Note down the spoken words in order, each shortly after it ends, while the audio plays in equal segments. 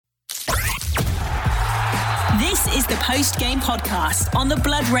This is the post-game podcast on the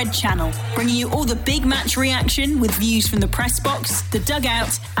Blood Red channel, bringing you all the big match reaction with views from the press box, the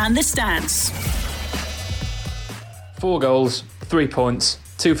dugout and the stands. 4 goals, 3 points,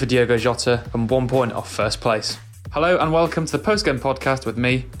 2 for Diogo Jota and 1 point off first place. Hello and welcome to the post-game podcast with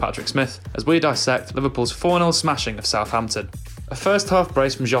me, Patrick Smith, as we dissect Liverpool's 4-0 smashing of Southampton. A first half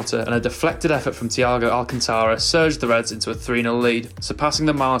brace from Jota and a deflected effort from Thiago Alcantara surged the Reds into a 3-0 lead, surpassing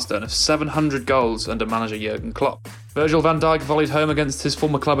the milestone of 700 goals under manager Jurgen Klopp. Virgil van Dijk volleyed home against his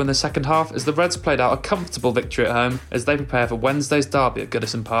former club in the second half as the Reds played out a comfortable victory at home as they prepare for Wednesday's derby at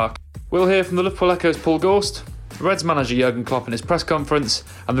Goodison Park. We'll hear from the Liverpool Echo's Paul Gorst, Reds manager Jurgen Klopp in his press conference,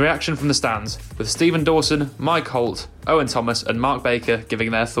 and the reaction from the stands, with Stephen Dawson, Mike Holt, Owen Thomas and Mark Baker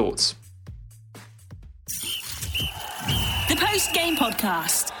giving their thoughts. The post-game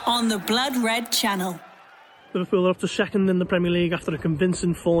podcast on the Blood Red channel. Liverpool are up to second in the Premier League after a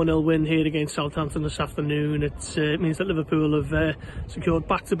convincing 4-0 win here against Southampton this afternoon. It means that Liverpool have secured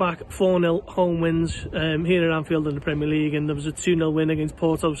back-to-back 4-0 home wins here at Anfield in the Premier League, and there was a 2-0 win against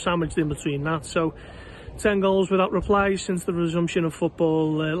Porto sandwiched in between that. So 10 goals without replies since the resumption of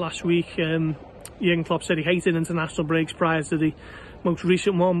football last week. Jurgen Klopp said he hated international breaks prior to the most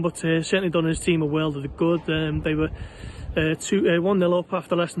recent one, but certainly done his team a world of good. They were 1-0 up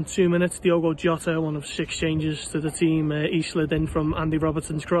after less than 2 minutes. Diogo Jota, one of 6 changes to the team. He slid in from Andy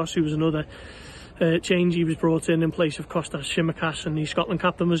Robertson's cross, who was another change. He was brought in place of Kostas Tsimikas, and the Scotland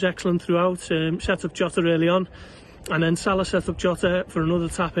captain was excellent throughout. Set up Jota early on, and then Salah set up Jota for another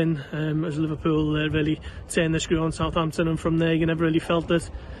tap-in as Liverpool really turned the screw on Southampton, and from there you never really felt that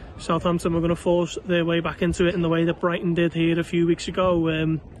Southampton were going to force their way back into it in the way that Brighton did here a few weeks ago.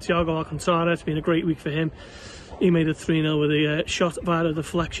 Thiago Alcantara, it's been a great week for him. He made it 3-0 with a shot via a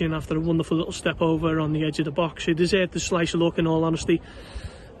deflection after a wonderful little step over on the edge of the box. He deserved the slice of luck, in all honesty.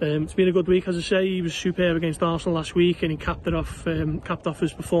 It's been a good week, as I say. He was superb against Arsenal last week, and he capped off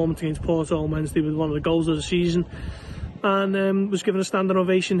his performance against Porto on Wednesday with one of the goals of the season, and was given a standing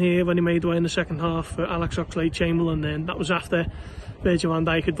ovation here when he made way in the second half for Alex Oxlade-Chamberlain. And that was after Virgil van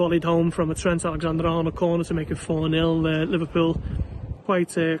Dijk had volleyed home from a Trent Alexander-Arnold corner to make it 4-0. Liverpool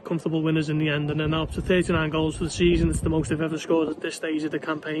quite comfortable winners in the end, and they're now up to 39 goals for the season. It's the most they've ever scored at this stage of the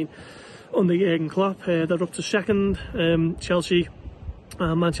campaign under Jurgen Klopp. They're up to second. Chelsea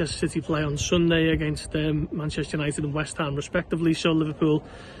and Manchester City play on Sunday against Manchester United and West Ham respectively, so Liverpool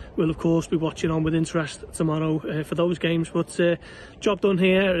will of course be watching on with interest tomorrow for those games. But job done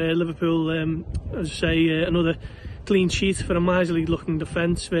here. Liverpool, as I say, another clean sheet for a miserly looking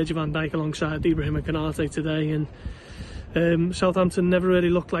defence. Virgil van Dijk alongside Ibrahim Konate today, and Southampton never really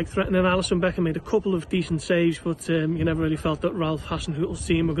looked like threatening. Alisson Becker made a couple of decent saves, but you never really felt that Ralph Hasenhüttl's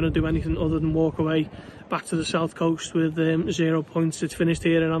team were going to do anything other than walk away back to the south coast with 0 points. It's finished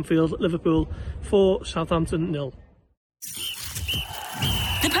here at Anfield. Liverpool 4, Southampton 0.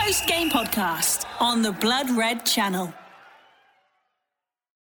 The post-game podcast on the Blood Red channel.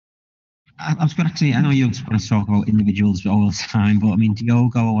 I was going to say, I know you're going to talk about individuals all the time, but I mean,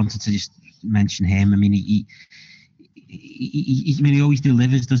 Diogo, I wanted to just mention him. I mean, he always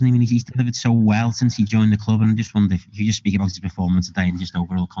delivers, doesn't he? I mean, he's delivered so well since he joined the club, and I just wonder if you just speak about his performance today and just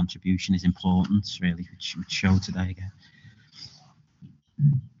overall contribution, his importance, really, which showed today again.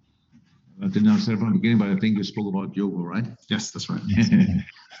 I didn't understand from the beginning, but I think you spoke about Diogo, right? Yes, that's right.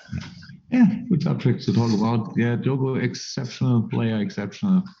 Yeah, good subject to talk about. Yeah, Diogo, exceptional player,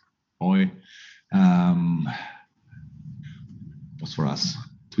 exceptional boy. Was for us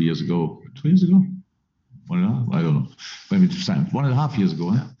 2 years ago. 2 years ago? 1.5? I don't know. Maybe 1.5 years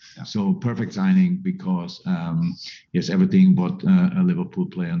ago. Yeah. So perfect signing because he has everything what a Liverpool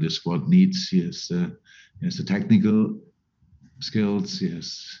player in this squad needs. He has the technical skills. He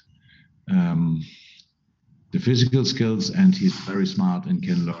has the physical skills, and he's very smart and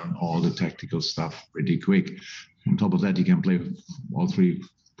can learn all the tactical stuff pretty quick. On top of that, he can play all 3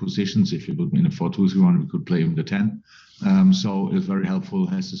 positions. If you put him in a 4-2-3-1, we could play him the 10. So it's very helpful,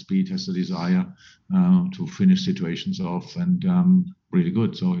 has the speed, has the desire to finish situations off, and really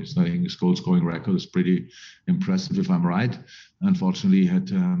good. So I think his goal scoring record is pretty impressive, if I'm right. Unfortunately, he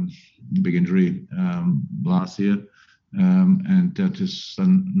had a big injury last year, and that is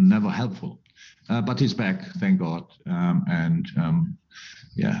never helpful. But he's back, thank God, and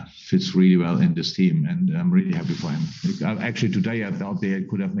fits really well in this team, and I'm really happy for him. Actually, today I thought they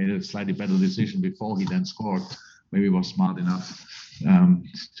could have made a slightly better decision before he then scored. Maybe he was smart enough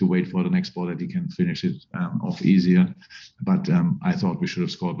to wait for the next ball that he can finish it off easier. But I thought we should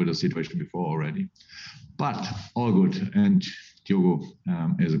have scored with the situation before already. But all good, and Diogo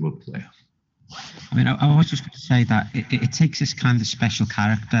is a good player. I mean, I was just going to say that it takes this kind of special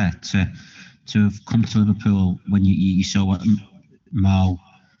character to have come to Liverpool when you saw what Mo,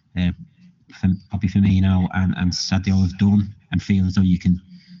 Bobby Firmino and Sadio have done, and feel as though you can,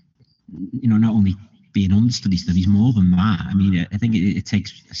 not only be an understudy, he's more than that. I mean, I think it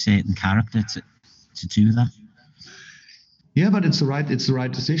takes a certain character to do that. Yeah, but it's the right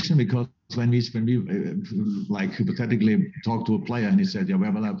decision, because when we like hypothetically talk to a player and he said, yeah,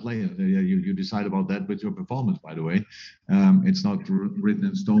 where will I play? You decide about that with your performance, by the way. It's not written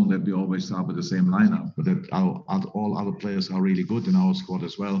in stone that we always start with the same lineup, but that all other players are really good in our squad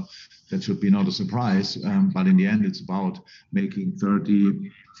as well. That should be not a surprise. But in the end, it's about making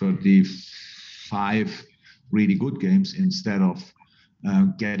 35 really good games instead of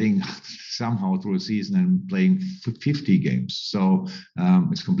getting somehow through a season and playing 50 games. So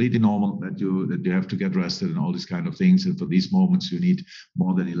it's completely normal that you have to get rested and all these kind of things. And for these moments, you need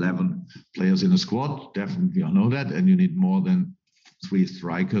more than 11 players in a squad. Definitely, I know that. And you need more than 3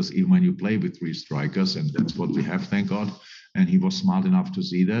 strikers, even when you play with 3 strikers. And that's what we have, thank God. And he was smart enough to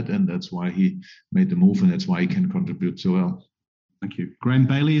see that. And that's why he made the move. And that's why he can contribute so well. Thank you. Graham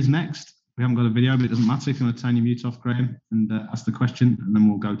Bailey is next. We haven't got a video, but it doesn't matter if you want to turn your mute off, Graham, and ask the question, and then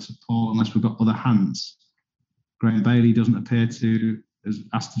we'll go to Paul, unless we've got other hands. Graham Bailey doesn't appear to has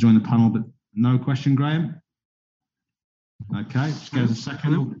asked to join the panel, but no question, Graham. Okay, just give us a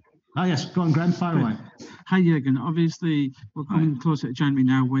second. Oh yes, go on, Graham, fire away. Hi, Jürgen. Obviously, we're coming closer to January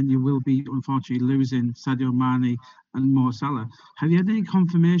now, when you will be unfortunately losing Sadio Mane and Mo Salah. Have you had any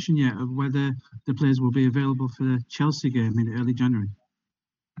confirmation yet of whether the players will be available for the Chelsea game in early January?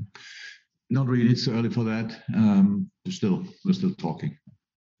 Not really. It's early for that. We're still talking.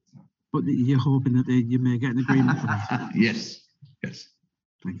 But you're hoping that you may get an agreement for that? Yes.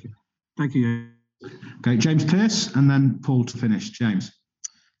 Thank you. Thank you. Okay, James Pearce, and then Paul to finish. James.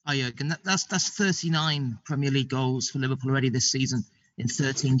 Hi, Jürgen. That's 39 Premier League goals for Liverpool already this season in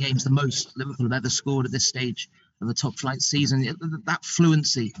 13 games, the most Liverpool have ever scored at this stage of a top-flight season. That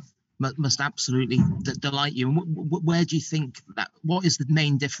fluency must absolutely delight you. And where do you think that? What is the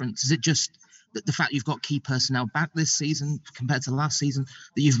main difference? Is it just the fact you've got key personnel back this season compared to last season,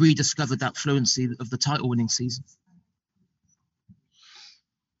 that you've rediscovered that fluency of the title-winning season?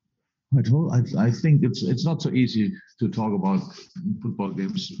 I think it's not so easy to talk about football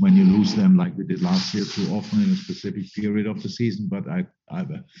games when you lose them like we did last year too often in a specific period of the season. But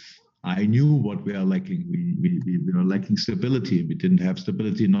I knew what we are lacking. We were lacking stability. We didn't have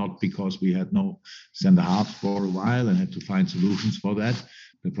stability, not because we had no centre half for a while and had to find solutions for that.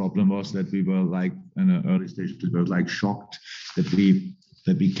 The problem was that we were like in an early stage, we were like shocked that we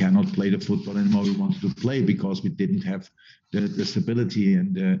cannot play the football anymore we wanted to play, because we didn't have the stability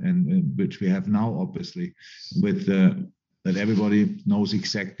and which we have now, obviously, with that everybody knows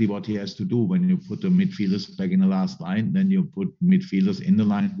exactly what he has to do. When you put the midfielders back in the last line, then you put midfielders in the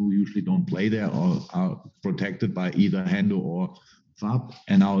line who usually don't play there or are protected by either Hendo or Fab,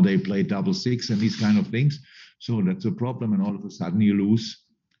 and now they play 6 and these kind of things. So that's a problem, and all of a sudden you lose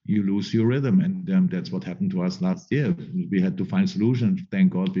your rhythm, and that's what happened to us last year. We had to find solutions.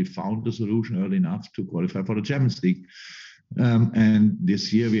 Thank God we found the solution early enough to qualify for the Champions League. And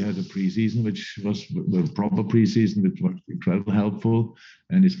this year we had a preseason, which was a proper preseason, which was incredibly helpful,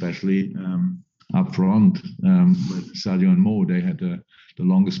 and especially up front with Sadio and Mo. They had the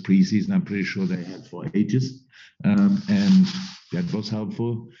longest preseason I'm pretty sure they had for ages, and that was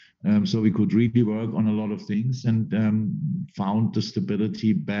helpful. So we could really work on a lot of things and found the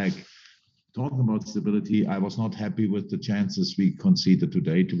stability back. Talking about stability, I was not happy with the chances we conceded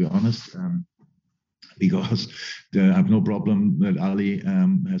today, to be honest. Because I have no problem that Ali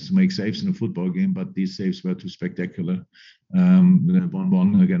has to make saves in a football game, but these saves were too spectacular.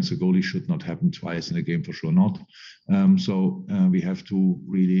 1-1 against a goalie should not happen twice in a game, for sure not. So we have to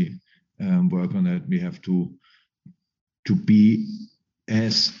really work on that. We have to be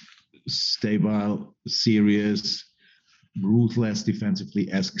as stable, serious, ruthless defensively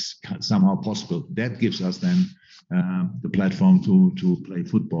as somehow possible. That gives us then the platform to play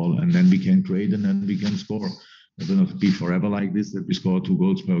football, and then we can create and then we can score. It will not be forever like this, that we score 2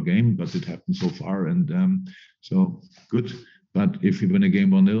 goals per game, but it happened so far, and so good. But if we win a game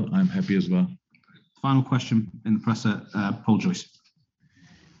 1-0, I'm happy as well. Final question in the presser, Paul Joyce.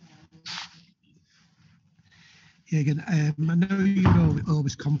 Yeah, again, I know you're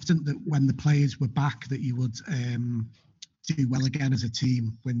always confident that when the players were back that you would do well again as a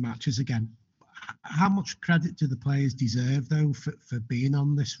team, win matches again. How much credit do the players deserve, though, for being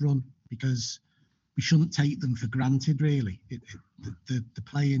on this run? Because we shouldn't take them for granted, really. The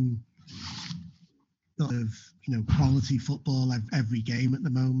playing sort of quality football every game at the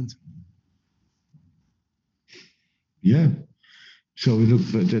moment. Yeah, So we look,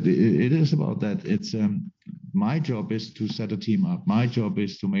 but it is about that. It's my job is to set a team up. My job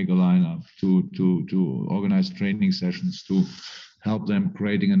is to make a lineup, to organize training sessions, to help them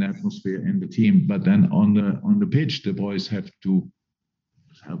creating an atmosphere in the team. But then on the pitch, the boys have to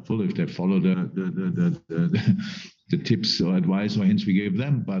helpful if they follow the tips or advice or hints we give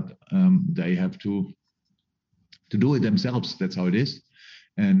them. But they have to do it themselves. That's how it is.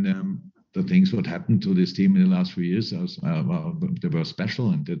 And the things what happened to this team in the last few years, they were special,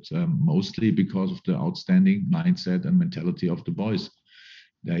 and it's mostly because of the outstanding mindset and mentality of the boys.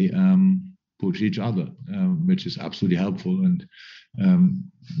 They push each other, which is absolutely helpful. And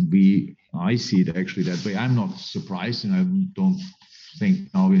I see it actually that way. I'm not surprised, and I don't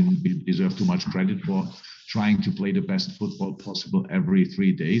think now we deserve too much credit for trying to play the best football possible every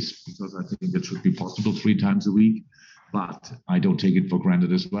 3 days, because I think that should be possible 3 times a week. But I don't take it for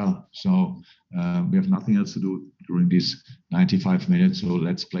granted as well. So we have nothing else to do during these 95 minutes. So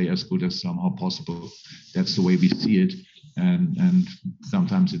let's play as good as somehow possible. That's the way we see it. And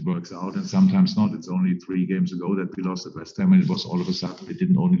sometimes it works out and sometimes not. It's only 3 games ago that we lost at West Ham, and it was all of a sudden we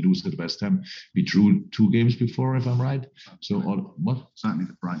didn't only lose at West Ham. We drew 2 games before, if I'm right. So what? Certainly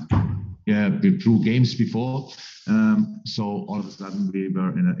the Brighton. Yeah, we drew games before. So all of a sudden we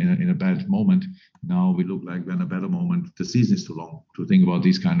were in a bad moment. Now we look like we're in a better moment. The season is too long to think about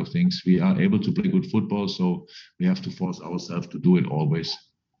these kind of things. We are able to play good football, so we have to force ourselves to do it always.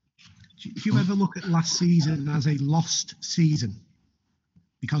 Do you ever look at last season as a lost season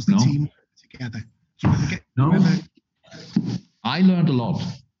because the team together? Do you ever get? No. I learned a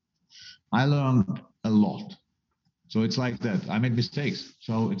lot. So it's like that. I made mistakes.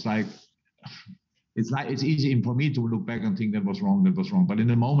 So it's easy for me to look back and think that was wrong. But in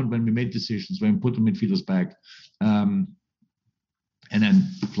the moment when we made decisions, when we put the midfielders back, and then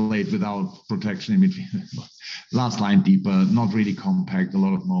played without protection in midfield, last line deeper, not really compact, a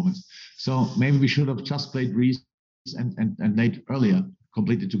lot of moments. So maybe we should have just played Reece and Nate earlier,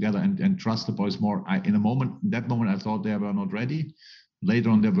 completed together and trust the boys more. In that moment, I thought they were not ready.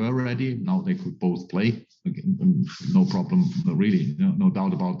 Later on, they were ready. Now they could both play. No problem, really, no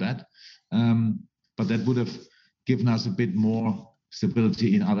doubt about that. But that would have given us a bit more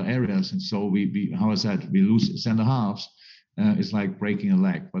stability in other areas. And so we how I said, we lose center halves. It's like breaking a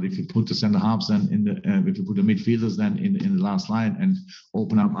leg. But if you put the center halves then if you put the midfielders then in the last line and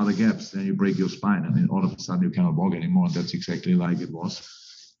open up other gaps, then you break your spine. And then all of a sudden you cannot walk anymore. And that's exactly like it was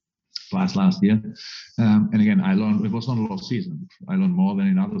last year. And again, I learned it was not a lost season. I learned more than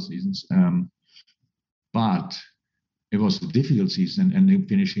in other seasons. But it was a difficult season, and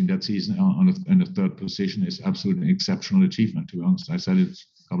finishing that season on the 3rd position is absolutely an exceptional achievement, to be honest. I said it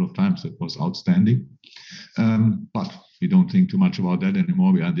a couple of times, it was outstanding. But we don't think too much about that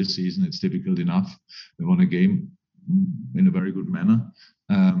anymore. We are this season, it's difficult enough. We won a game in a very good manner.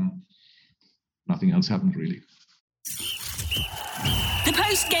 Nothing else happened, really. The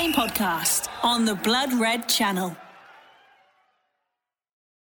post-game podcast on the Blood Red channel.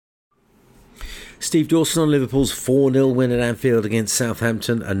 Steve Dawson on Liverpool's 4-0 win at Anfield against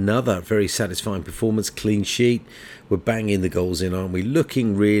Southampton. Another very satisfying performance, clean sheet. We're banging the goals in, aren't we?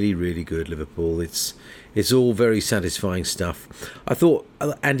 Looking really, really good, Liverpool. It's all very satisfying stuff. I thought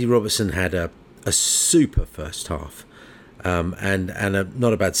Andy Robertson had a super first half. And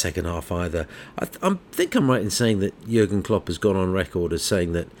not a bad second half either. I think I'm right in saying that Jurgen Klopp has gone on record as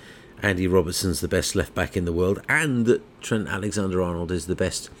saying that Andy Robertson's the best left back in the world and that Trent Alexander-Arnold is the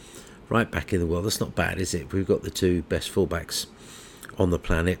best right back in the world. That's not bad, is it? We've got the 2 best fullbacks on the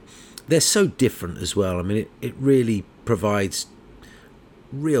planet. They're so different as well. I mean, it really provides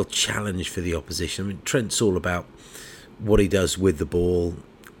real challenge for the opposition. I mean, Trent's all about what he does with the ball.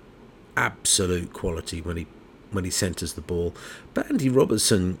 Absolute quality when he centres the ball. But Andy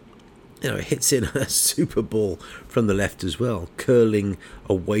Robertson, hits in a super ball from the left as well, curling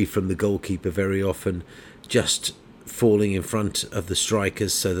away from the goalkeeper very often, just falling in front of the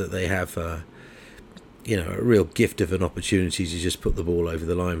strikers so that they have a real gift of an opportunity to just put the ball over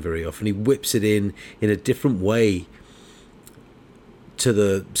the line very often. He whips it in a different way to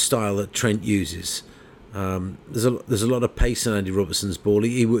the style that Trent uses. There's a lot of pace in Andy Robertson's ball.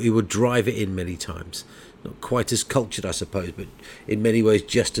 He would drive it in many times. Not quite as cultured, I suppose, but in many ways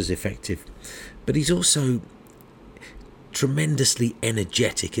just as effective. But he's also tremendously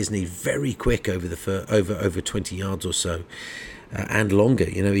energetic, isn't he? Very quick over 20 yards or so, and longer.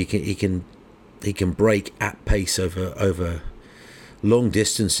 He can break at pace over long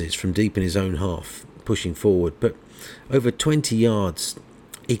distances from deep in his own half, pushing forward. But over 20 yards,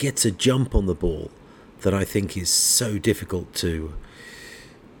 he gets a jump on the ball that I think is so difficult to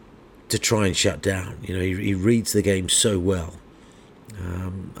try and shut down. He reads the game so well,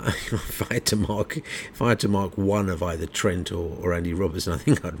 If I had to mark one of either Trent or Andy Robertson, I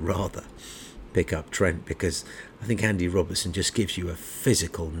think I'd rather pick up Trent, because I think Andy Robertson just gives you a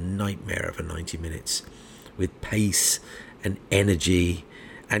physical nightmare of a 90 minutes with pace and energy,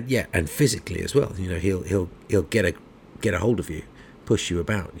 and physically as well. He'll get a hold of you, push you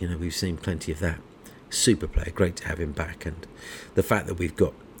about. We've seen plenty of that. Super player, great to have him back, and the fact that we've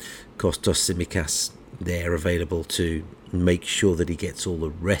got Kostas Tsimikas there available to make sure that he gets all the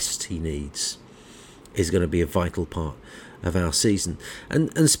rest he needs is going to be a vital part of our season.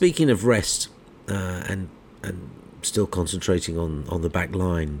 And speaking of rest, and still concentrating on the back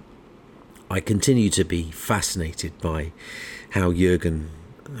line, I continue to be fascinated by how Jurgen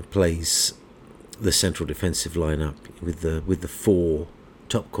plays the central defensive lineup with the four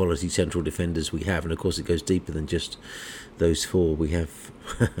top quality central defenders we have, and of course it goes deeper than just those four. We have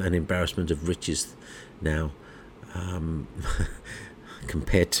an embarrassment of riches now,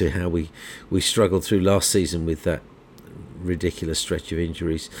 compared to how we struggled through last season with that ridiculous stretch of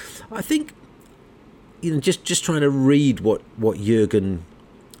injuries. I think just trying to read what Jurgen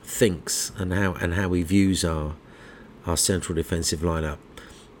thinks and how he views our central defensive lineup.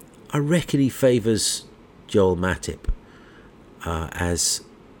 I reckon he favours Joel Matip as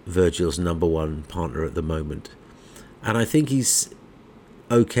Virgil's number one partner at the moment, and I think he's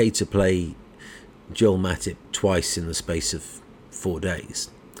okay to play Joel Matip twice in the space of 4 days,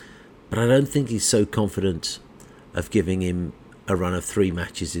 but I don't think he's so confident of giving him a run of 3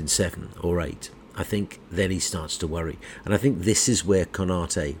 matches in 7 or 8. I think then he starts to worry, and I think this is where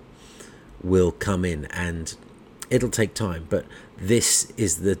Konate will come in, and it'll take time, but this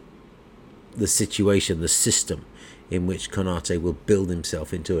is the situation, the system in which Konate will build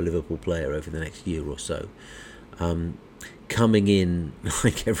himself into a Liverpool player over the next year or so, coming in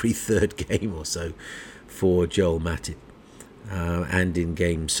like every third game or so for Joel Matip, and in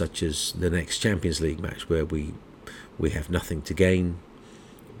games such as the next Champions League match where we have nothing to gain.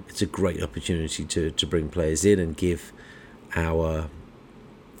 It's a great opportunity to bring players in and give our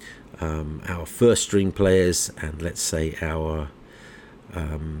first string players, and let's say our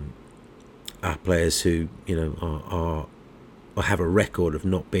players who are have a record of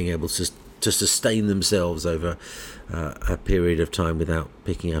not being able to sustain themselves over a period of time without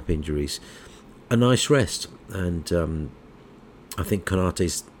picking up injuries, a nice rest. And I think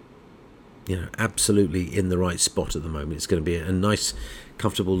Konate's absolutely in the right spot at the moment. It's going to be a nice,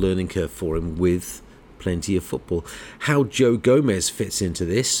 comfortable learning curve for him with plenty of football. How Joe Gomez fits into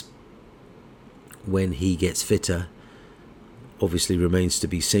this when he gets fitter obviously remains to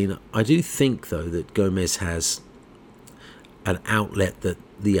be seen. I do think, though, that Gomez has an outlet that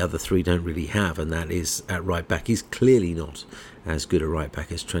the other three don't really have, and that is at right back. He's clearly not as good a right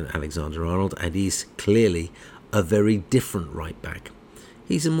back as Trent Alexander-Arnold, and he's clearly a very different right back.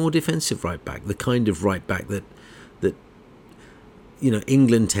 He's a more defensive right back, the kind of right back that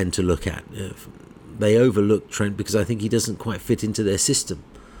England tend to look at. They overlook Trent because I think he doesn't quite fit into their system.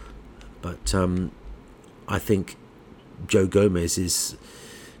 But I think Joe Gomez is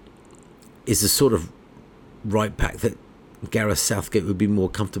the sort of right back that Gareth Southgate would be more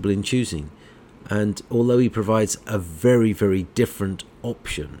comfortable in choosing. And although he provides a very, very different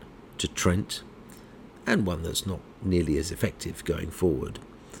option to Trent, and one that's not nearly as effective going forward,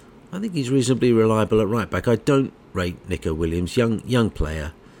 I think he's reasonably reliable at right back. I don't rate Nico Williams, young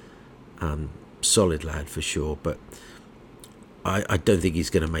player, solid lad for sure, but I don't think he's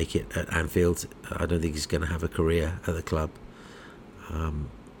going to make it at Anfield. I don't think he's going to have a career at the club.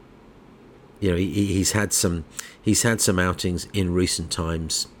 He's had some outings in recent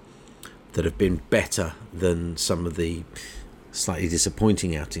times that have been better than some of the slightly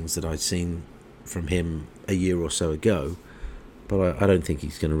disappointing outings that I'd seen from him a year or so ago. But I don't think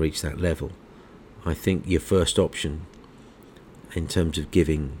he's going to reach that level. I think your first option in terms of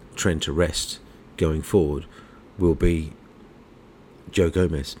giving Trent a rest going forward will be Joe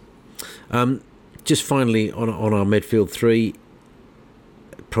Gomez. Just finally on our midfield three,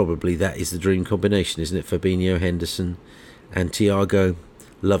 probably that is the dream combination, isn't it? Fabinho, Henderson and Thiago.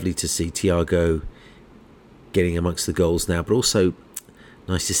 Lovely to see Thiago getting amongst the goals now, but also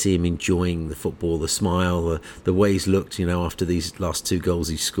nice to see him enjoying the football, the smile, the way he's looked, after these last 2 goals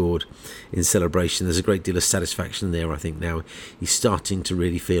he scored in celebration. There's a great deal of satisfaction there, I think. Now he's starting to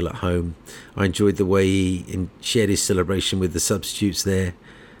really feel at home. I enjoyed the way he shared his celebration with the substitutes there.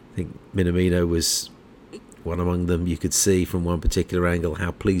 I think Minamino was one among them. You could see from one particular angle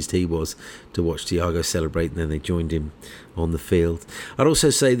how pleased he was to watch Thiago celebrate, and then they joined him on the field. I'd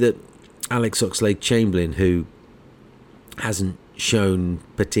also say that Alex Oxlade-Chamberlain, who hasn't shown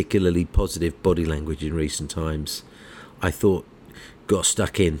particularly positive body language in recent times, I thought got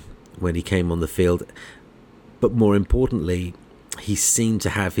stuck in when he came on the field. But more importantly, he seemed to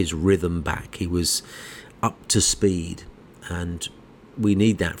have his rhythm back. He was up to speed, and we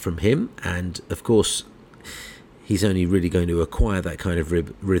need that from him. And of course, he's only really going to acquire that kind of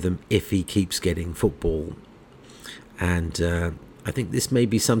rhythm if he keeps getting football. And I think this may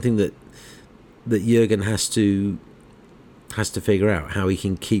be something that Jurgen has to figure out, how he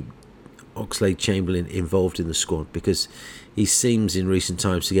can keep Oxlade-Chamberlain involved in the squad, because he seems in recent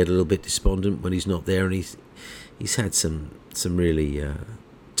times to get a little bit despondent when he's not there, and he's had some really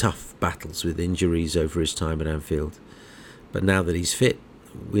tough battles with injuries over his time at Anfield. But now that he's fit,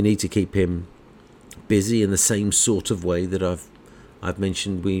 we need to keep him busy in the same sort of way that I've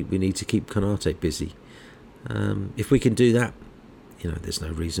mentioned we need to keep Konate busy. If we can do that, there's no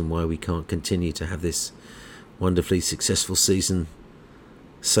reason why we can't continue to have this wonderfully successful season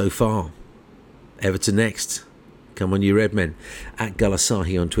so far. Everton next. Come on, you red men. At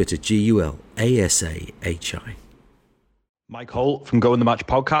Gulasahi on Twitter, GULASAHI. Mike Holt from Go in the Match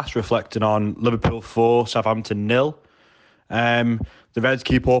podcast, reflecting on Liverpool 4, Southampton 0. The Reds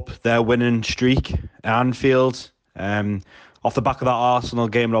keep up their winning streak at Anfield. Off the back of that Arsenal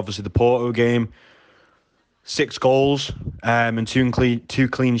game and obviously the Porto game, 6 goals and two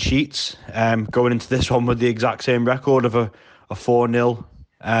clean sheets. Going into this one with the exact same record of a 4-0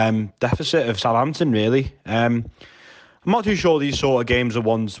 deficit of Southampton, really. I'm not too sure these sort of games are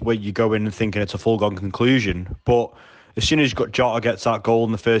ones where you go in and thinking it's a foregone conclusion, but as soon as Jota gets that goal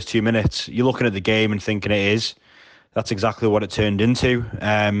in the first 2 minutes, you're looking at the game and thinking it is. That's exactly what it turned into.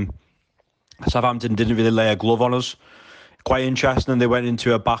 Southampton didn't really lay a glove on us. Quite interesting, they went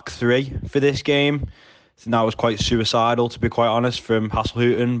into a back 3 for this game. I think that was quite suicidal, to be quite honest, from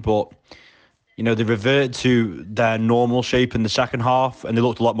Hasenhüttl, but they reverted to their normal shape in the second half and they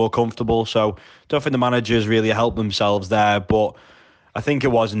looked a lot more comfortable. So don't think the managers really helped themselves there, but I think it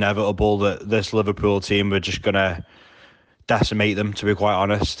was inevitable that this Liverpool team were just going to decimate them, to be quite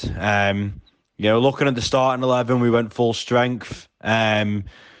honest. Looking at the starting 11, we went full strength.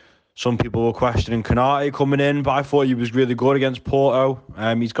 Some people were questioning Konate coming in, but I thought he was really good against Porto.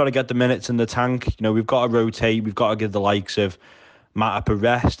 He's got to get the minutes in the tank. We've got to rotate. We've got to give the likes of Matip a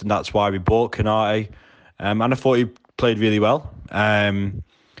rest, and that's why we bought Konate. And I thought he played really well. I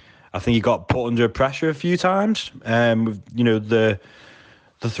think he got put under pressure a few times. With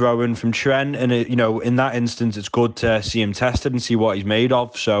the throw-in from Trent, and in that instance, it's good to see him tested and see what he's made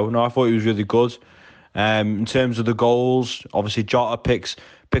of. So no, I thought he was really good. In terms of the goals, obviously Jota picks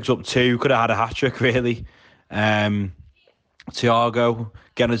up 2, could have had a hat-trick really. Thiago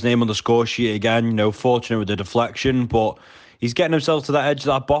getting his name on the score sheet again, fortunate with the deflection, but he's getting himself to that edge of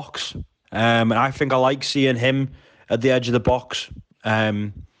that box. And I think I like seeing him at the edge of the box.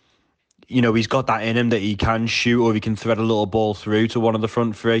 He's got that in him that he can shoot, or he can thread a little ball through to one of the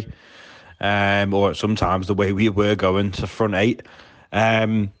front 3. Or sometimes the way we were going to front 8.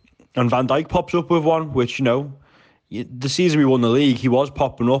 And Van Dijk pops up with one, which, the season we won the league, he was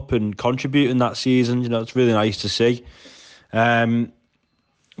popping up and contributing that season. It's really nice to see.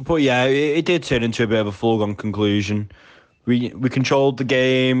 But yeah, it did turn into a bit of a foregone conclusion. We controlled the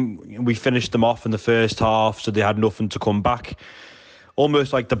game. We finished them off in the first half, so they had nothing to come back.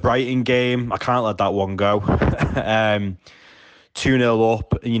 Almost like the Brighton game. I can't let that one go. 2-0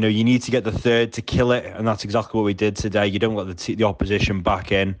 up. You need to get the third to kill it, and that's exactly what we did today. You don't let the opposition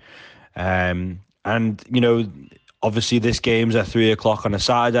back in. Obviously this game's at 3:00 on a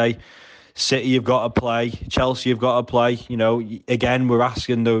Saturday. City have got to play. Chelsea have got to play. Again, we're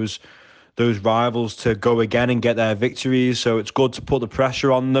asking those rivals to go again and get their victories. So it's good to put the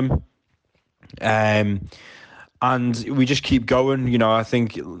pressure on them. And we just keep going. I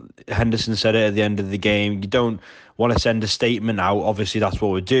think Henderson said it at the end of the game. You don't want to send a statement out. Obviously, that's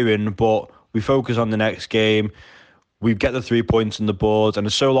what we're doing. But we focus on the next game. We get the 3 points on the board.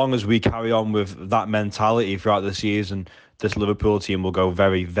 And so long as we carry on with that mentality throughout the season, this Liverpool team will go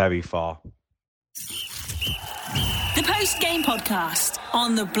very, very far. The post-game podcast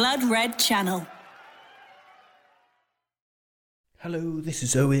on the Blood Red channel. Hello, this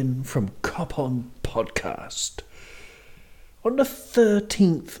is Owen from Cop On Podcast. On the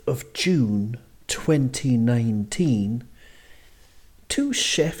 13th of June 2019, 2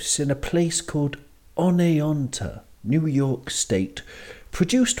 chefs in a place called Oneonta, New York State,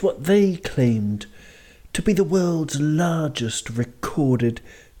 produced what they claimed to be the world's largest recorded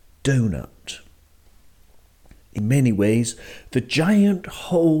donut. In many ways, the giant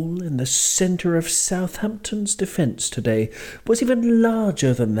hole in the centre of Southampton's defence today was even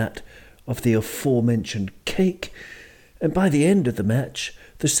larger than that of the aforementioned cake, and by the end of the match,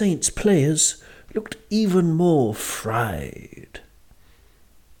 the Saints players looked even more fried.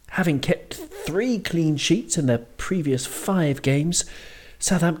 Having kept 3 clean sheets in their previous 5 games,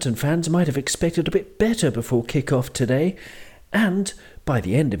 Southampton fans might have expected a bit better before kick-off today, and by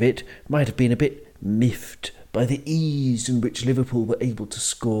the end of it might have been a bit miffed by the ease in which Liverpool were able to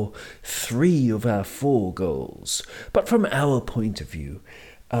score 3 of our 4 goals. But from our point of view,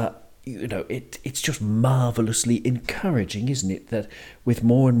 it's just marvellously encouraging, isn't it, that with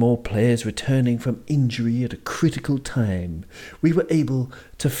more and more players returning from injury at a critical time, we were able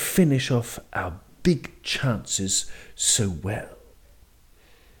to finish off our big chances so well.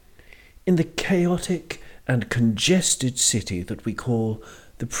 In the chaotic and congested city that we call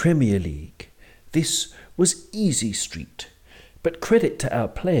the Premier League, this was easy street, but credit to our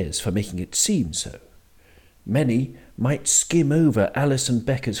players for making it seem so. Many might skim over Alisson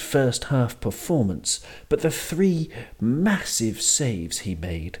Becker's first half performance, but the 3 massive saves he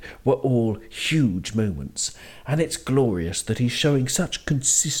made were all huge moments, and it's glorious that he's showing such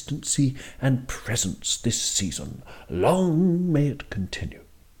consistency and presence this season. Long may it continue.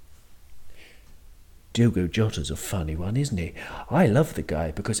 Diogo Jota's a funny one, isn't he? I love the guy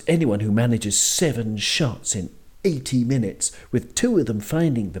because anyone who manages 7 shots in 80 minutes, with 2 of them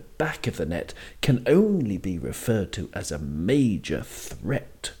finding the back of the net, can only be referred to as a major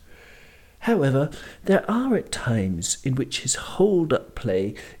threat. However, there are at times in which his hold-up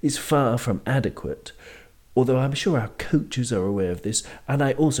play is far from adequate, although I'm sure our coaches are aware of this, and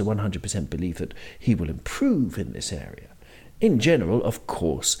I also 100% believe that he will improve in this area. In general, of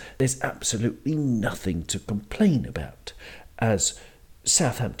course, there's absolutely nothing to complain about, as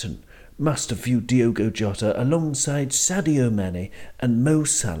Southampton must have viewed Diogo Jota alongside Sadio Mane and Mo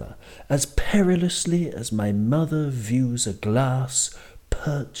Salah as perilously as my mother views a glass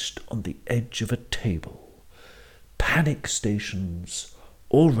perched on the edge of a table. Panic stations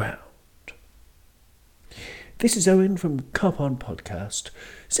all round. This is Owen from Cop On Podcast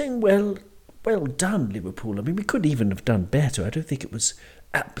saying, well done, Liverpool. I mean, we could even have done better. I don't think it was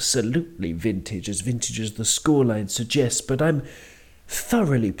absolutely vintage as the scoreline suggests, but I'm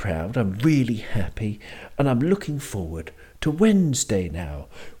thoroughly proud, I'm really happy, and I'm looking forward to Wednesday now,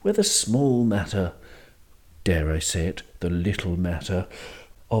 where the small matter, dare I say it, the little matter,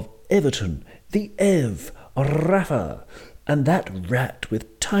 of Everton, the Ev, Rafa, and that rat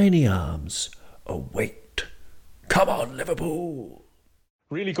with tiny arms await. Come on, Liverpool!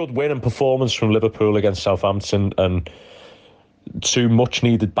 Really good win and performance from Liverpool against Southampton, and 2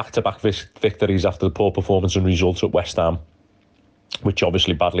 much-needed back-to-back victories after the poor performance and results at West Ham, which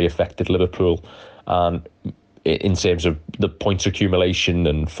obviously badly affected Liverpool. And in terms of the points accumulation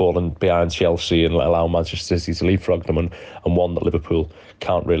and falling behind Chelsea and allow Manchester City to leapfrog them, and one that Liverpool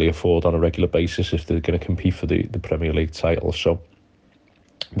can't really afford on a regular basis if they're going to compete for the Premier League title. So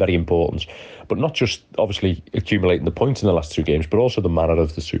very important. But not just obviously accumulating the points in the last 2 games, but also the manner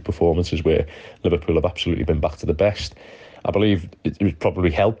of the 2 performances where Liverpool have absolutely been back to the best. I believe it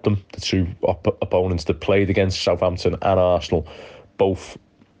probably helped them, the 2 opponents that played against Southampton and Arsenal, both,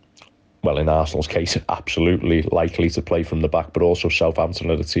 well, in Arsenal's case, absolutely likely to play from the back, but also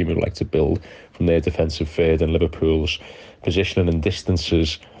Southampton are a team who like to build from their defensive third, and Liverpool's positioning and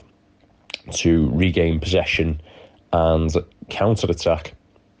distances to regain possession and counter-attack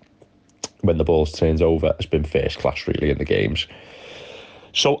when the ball's turned over has been first class really in the games.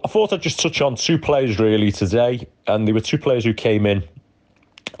 So I thought I'd just touch on 2 players really today, and there were 2 players who came in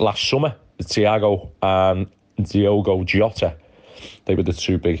last summer, Thiago and Diogo Jota. They were the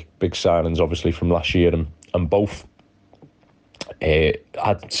 2 big signings obviously from last year, and both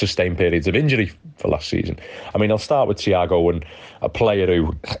had sustained periods of injury for last season. I mean, I'll start with Thiago, and a player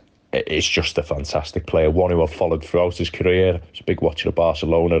who is just a fantastic player, one who I've followed throughout his career. He's a big watcher of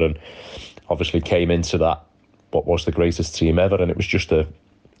Barcelona, and obviously came into that, what was the greatest team ever, and it was just a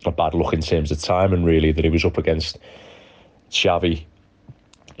bad look in terms of timing really, that he was up against Xavi,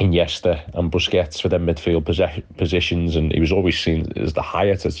 Iniesta and Busquets for their midfield positions, and he was always seen as the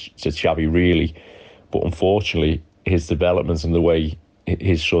higher to Xavi really, but unfortunately his development and the way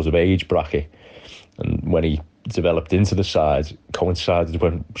his sort of age bracket and when he developed into the side coincided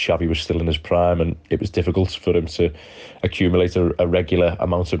when Xavi was still in his prime, and it was difficult for him to accumulate a regular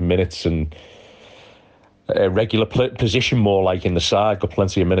amount of minutes and a regular position, more like in the side. Got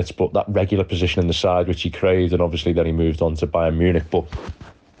plenty of minutes, but that regular position in the side which he craved, and obviously then he moved on to Bayern Munich. But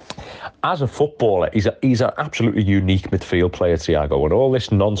as a footballer, he's an absolutely unique midfield player, Thiago, and all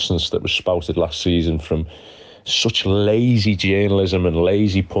this nonsense that was spouted last season from such lazy journalism and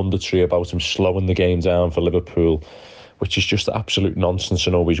lazy punditry about him slowing the game down for Liverpool, which is just absolute nonsense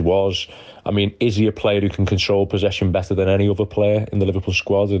and always was. I mean, is he a player who can control possession better than any other player in the Liverpool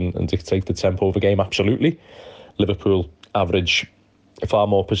squad and dictate the tempo of a game? Absolutely. Liverpool average far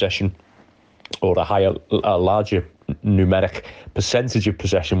more possession, or a larger numeric percentage of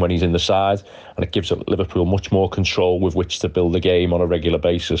possession when he's in the side, and it gives Liverpool much more control with which to build the game on a regular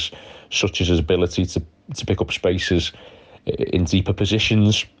basis, such as his ability to pick up spaces in deeper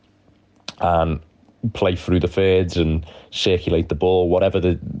positions and play through the thirds and circulate the ball, whatever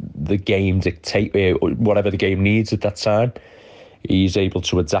the game whatever the game needs at that time. He's able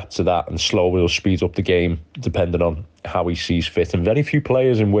to adapt to that and slowly or speed up the game depending on how he sees fit. And very few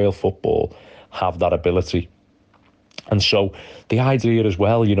players in Wales football have that ability. And so the idea as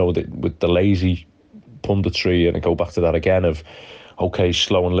well, with the lazy punditry, and I go back to that again of, okay,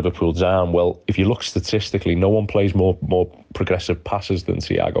 slowing Liverpool down. Well, if you look statistically, no one plays more progressive passes than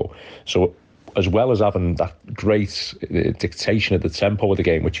Thiago. So as well as having that great dictation of the tempo of the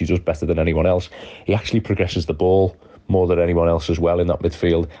game, which he does better than anyone else, he actually progresses the ball more than anyone else as well in that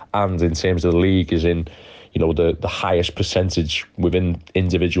midfield. And in terms of the league, is in the highest percentage within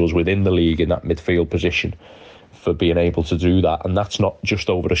individuals within the league in that midfield position for being able to do that. And that's not just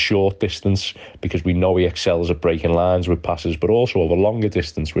over a short distance, because we know he excels at breaking lines with passes, but also over longer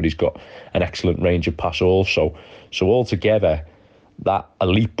distance where he's got an excellent range of pass also. So altogether, that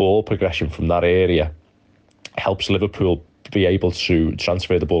elite ball progression from that area helps Liverpool be able to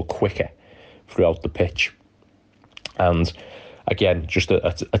transfer the ball quicker throughout the pitch. And again, just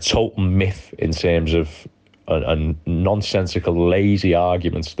a total myth in terms of a nonsensical, lazy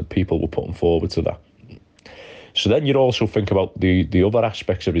arguments that people were putting forward to that. So then you'd also think about the other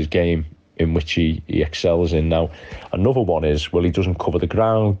aspects of his game in which he excels in. Now, another one is, well, he doesn't cover the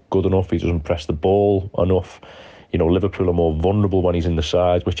ground good enough, he doesn't press the ball enough. Liverpool are more vulnerable when he's in the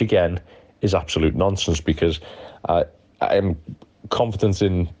side, which again is absolute nonsense, because I am confident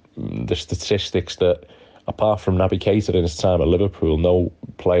in the statistics that apart from Naby Keita in his time at Liverpool, no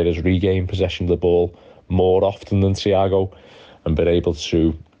player has regained possession of the ball more often than Thiago and been able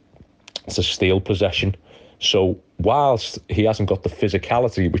to steal possession. So whilst he hasn't got the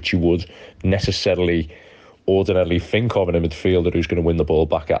physicality which you would necessarily ordinarily think of in a midfielder who's going to win the ball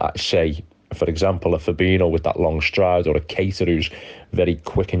back at, say, for example, a Fabinho with that long stride, or a Keita who's very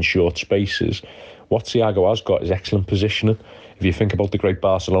quick in short spaces, what Thiago has got is excellent positioning. If you think about the great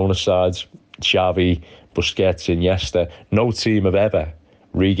Barcelona sides, Xavi, Busquets, Iniesta, no team have ever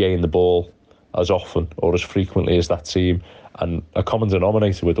regained the ball as often or as frequently as that team. And a common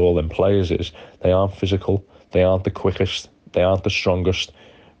denominator with all them players is they aren't physical, they aren't the quickest, they aren't the strongest,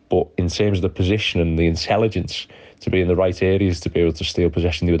 but in terms of the position and the intelligence to be in the right areas to be able to steal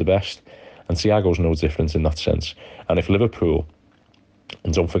possession, they were the best. And Thiago's no different in that sense. And if Liverpool,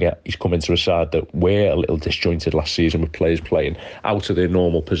 and don't forget, he's come into a side that were a little disjointed last season with players playing out of their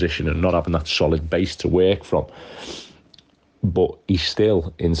normal position and not having that solid base to work from. But he's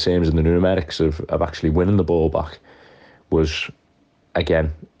still, in terms of the numerics of actually winning the ball back, was,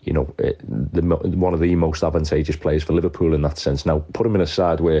 again, one of the most advantageous players for Liverpool in that sense. Now, put him in a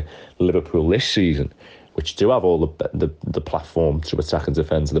side where Liverpool this season, which do have all the platform to attack and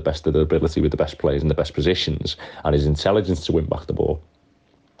defend to the best of their ability with the best players in the best positions, and his intelligence to win back the ball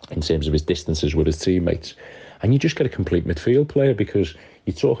in terms of his distances with his teammates. And you just get a complete midfield player, because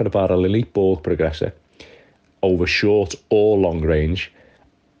you're talking about an elite ball progressor over short or long range,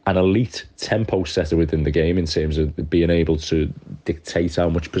 an elite tempo setter within the game in terms of being able to dictate how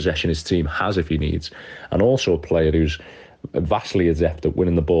much possession his team has if he needs, and also a player who's vastly adept at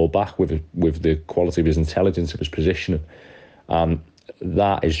winning the ball back with the quality of his intelligence, of his positioning.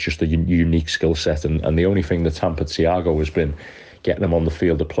 That is just a unique skill set, and the only thing that's hampered Thiago has been getting him on the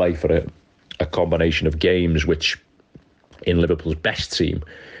field to play for a combination of games which, in Liverpool's best team,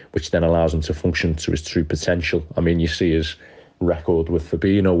 which then allows him to function to his true potential. I mean, you see his record with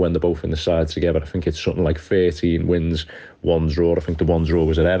Fabinho when they're both in the side together. I think it's something like 13 wins, 1 draw. I think the 1 draw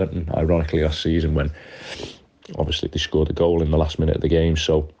was at Everton, ironically, last season, when obviously they scored a goal in the last minute of the game.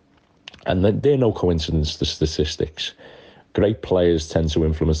 So, and they're no coincidence, the statistics. Great players tend to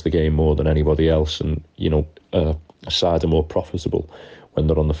influence the game more than anybody else, and a side are more profitable when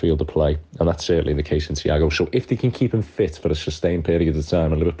they're on the field of play, and that's certainly the case in Thiago. So if they can keep him fit for a sustained period of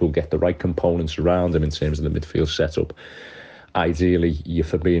time and Liverpool get the right components around him in terms of the midfield setup, ideally your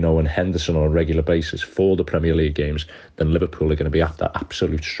Fabinho and Henderson on a regular basis for the Premier League games, then Liverpool are going to be at their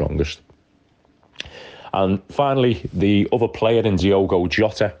absolute strongest. And finally, the other player in Diogo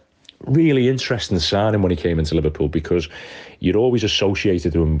Jota, really interesting signing when he came into Liverpool, because you'd always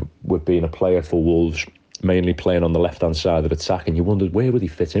associated him with being a player for Wolves, mainly playing on the left-hand side of the attack, and you wondered where would he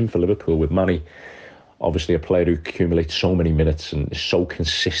fit in for Liverpool with Manny. Obviously a player who accumulates so many minutes and is so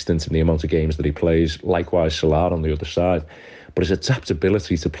consistent in the amount of games that he plays, likewise Salah on the other side, but his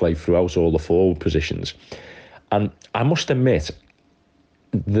adaptability to play throughout all the forward positions. And I must admit,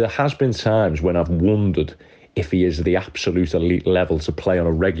 there has been times when I've wondered if he is the absolute elite level to play on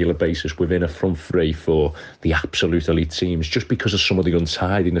a regular basis within a front three for the absolute elite teams, just because of some of the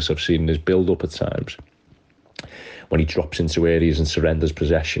untidiness I've seen in his build-up at times, when he drops into areas and surrenders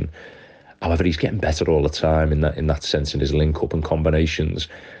possession. However, he's getting better all the time in that sense, in his link-up and combinations,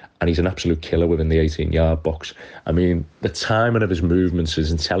 and he's an absolute killer within the 18-yard box. I mean, the timing of his movements,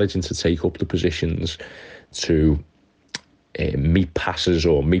 his intelligence to take up the positions, to meet passes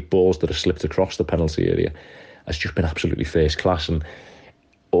or meet balls that are slipped across the penalty area, has just been absolutely first class. And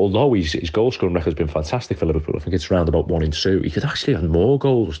although his goal scoring record has been fantastic for Liverpool, I think it's around about 1 in 2, he could actually have more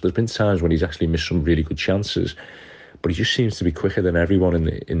goals. There's been times when he's actually missed some really good chances, but he just seems to be quicker than everyone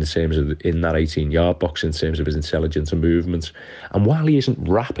in the terms of in that 18-yard box, in terms of his intelligence and movements. And while he isn't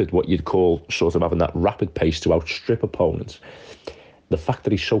rapid, what you'd call sort of having that rapid pace to outstrip opponents, the fact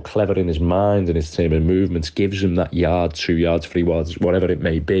that he's so clever in his mind and his term of movements gives him that yard, 2 yards, 3 yards, whatever it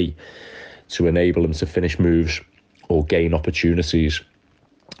may be, to enable him to finish moves or gain opportunities.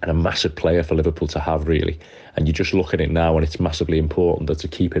 And a massive player for Liverpool to have, really. And you just look at it now, and it's massively important that to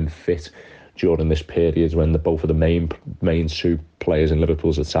keep him fit during this period when both of the main 2 players in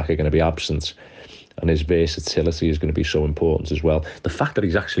Liverpool's attack are going to be absent, and his versatility is going to be so important as well. The fact that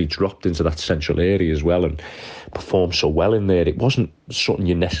he's actually dropped into that central area as well and performed so well in there, it wasn't something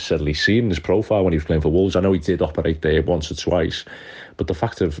you necessarily see in his profile when he was playing for Wolves. I know he did operate there once or twice, but the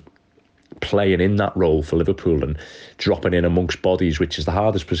fact of playing in that role for Liverpool and dropping in amongst bodies, which is the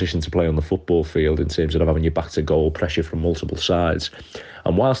hardest position to play on the football field in terms of having your back to goal, pressure from multiple sides.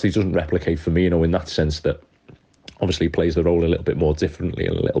 And whilst he doesn't replicate Firmino in that sense, that obviously plays the role a little bit more differently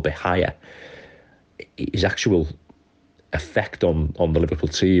and a little bit higher, his actual effect on the Liverpool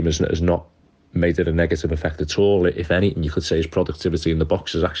team has not made it a negative effect at all. If anything, you could say his productivity in the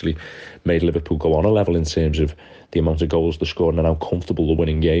box has actually made Liverpool go on a level in terms of the amount of goals they're scoring and how comfortable they're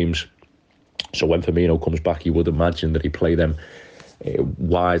winning games. So when Firmino comes back, you would imagine that he'd play them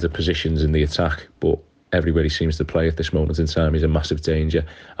wider positions in the attack, but everywhere he seems to play at this moment in time, he's a massive danger.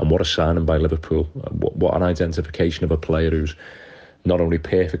 And what a signing by Liverpool. What an identification of a player who's not only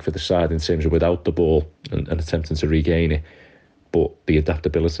perfect for the side in terms of without the ball and attempting to regain it, but the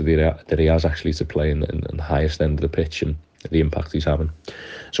adaptability that he has actually to play in the highest end of the pitch and the impact he's having.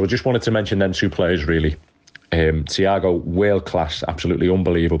 So I just wanted to mention then 2 players really. Thiago, world class, absolutely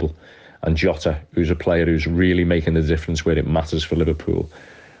unbelievable. And Jota, who's a player who's really making the difference where it matters for Liverpool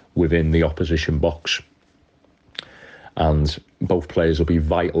within the opposition box. And both players will be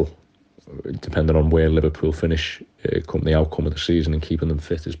vital, depending on where Liverpool finish, come the outcome of the season, and keeping them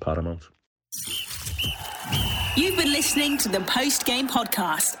fit is paramount. You've been listening to the Post Game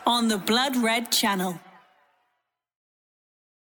Podcast on the Blood Red Channel.